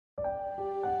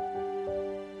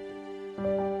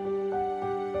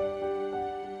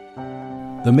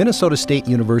The Minnesota State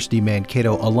University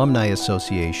Mankato Alumni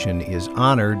Association is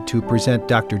honored to present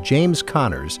Dr. James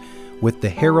Connors with the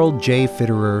Harold J.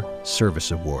 Fitterer Service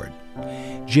Award.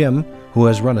 Jim, who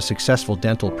has run a successful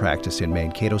dental practice in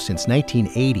Mankato since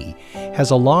 1980,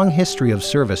 has a long history of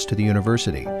service to the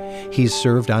university. He's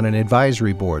served on an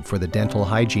advisory board for the dental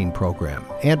hygiene program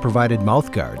and provided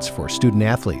mouth guards for student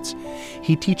athletes.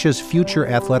 He teaches future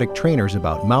athletic trainers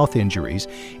about mouth injuries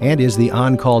and is the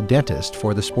on-call dentist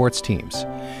for the sports teams.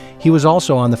 He was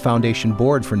also on the foundation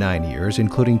board for 9 years,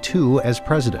 including 2 as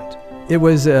president. It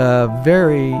was a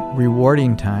very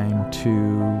rewarding time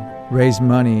to raise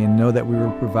money and know that we were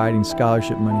providing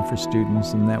scholarship money for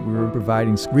students and that we were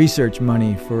providing research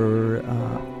money for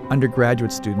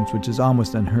undergraduate students, which is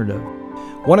almost unheard of.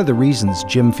 One of the reasons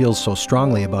Jim feels so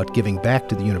strongly about giving back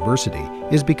to the university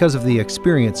is because of the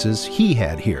experiences he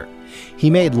had here. He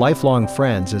made lifelong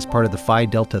friends as part of the Phi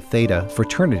Delta Theta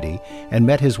fraternity and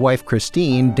met his wife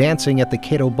Christine dancing at the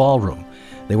Cato Ballroom.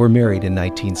 They were married in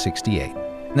 1968.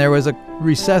 There was a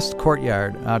recessed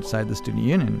courtyard outside the student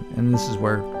union, and this is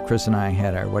where Chris and I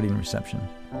had our wedding reception.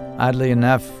 Oddly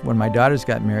enough, when my daughters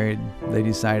got married, they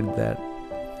decided that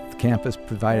the campus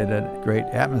provided a great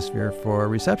atmosphere for a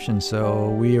reception, so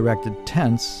we erected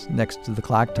tents next to the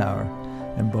clock tower.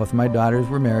 And both of my daughters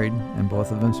were married, and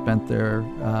both of them spent their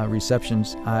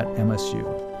receptions at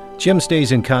MSU. Jim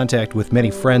stays in contact with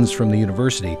many friends from the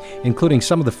university, including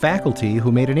some of the faculty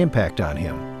who made an impact on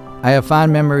him. I have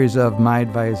fond memories of my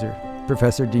advisor,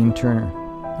 Professor Dean Turner,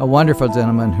 a wonderful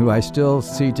gentleman who I still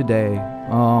see today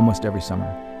almost every summer.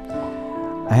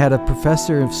 I had a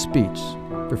professor of speech,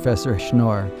 Professor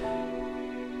Schnorr.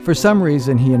 For some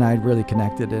reason, he and I really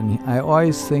connected, and I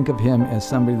always think of him as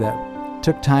somebody that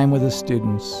took time with his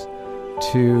students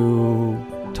to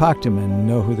talk to them and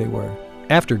know who they were.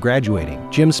 After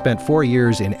graduating, Jim spent 4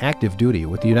 years in active duty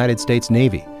with the United States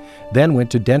Navy, then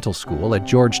went to dental school at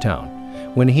Georgetown.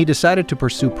 When he decided to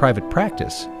pursue private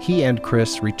practice, he and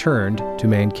Chris returned to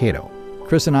Mankato.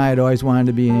 Chris and I had always wanted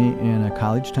to be in a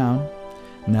college town,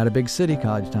 not a big city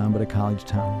college town, but a college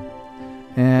town.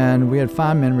 And we had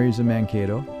fond memories of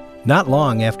Mankato. Not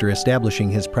long after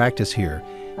establishing his practice here,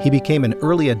 he became an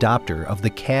early adopter of the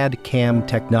CAD/CAM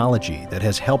technology that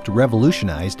has helped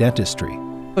revolutionize dentistry.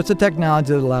 It's a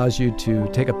technology that allows you to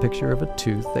take a picture of a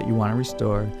tooth that you want to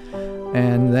restore,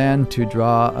 and then to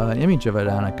draw an image of it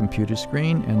on a computer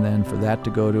screen, and then for that to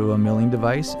go to a milling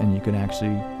device, and you can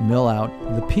actually mill out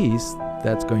the piece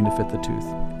that's going to fit the tooth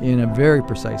in a very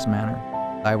precise manner.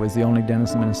 I was the only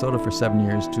dentist in Minnesota for 7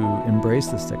 years to embrace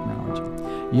this technology.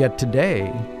 Yet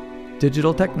today,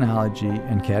 digital technology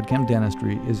and CAD/CAM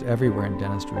dentistry is everywhere in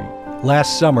dentistry.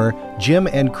 Last summer, Jim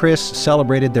and Chris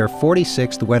celebrated their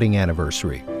 46th wedding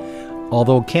anniversary.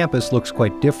 Although campus looks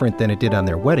quite different than it did on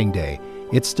their wedding day,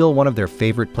 it's still one of their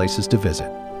favorite places to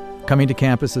visit. Coming to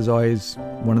campus is always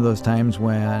one of those times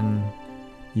when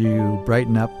you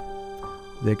brighten up.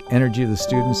 The energy of the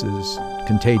students is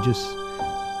contagious.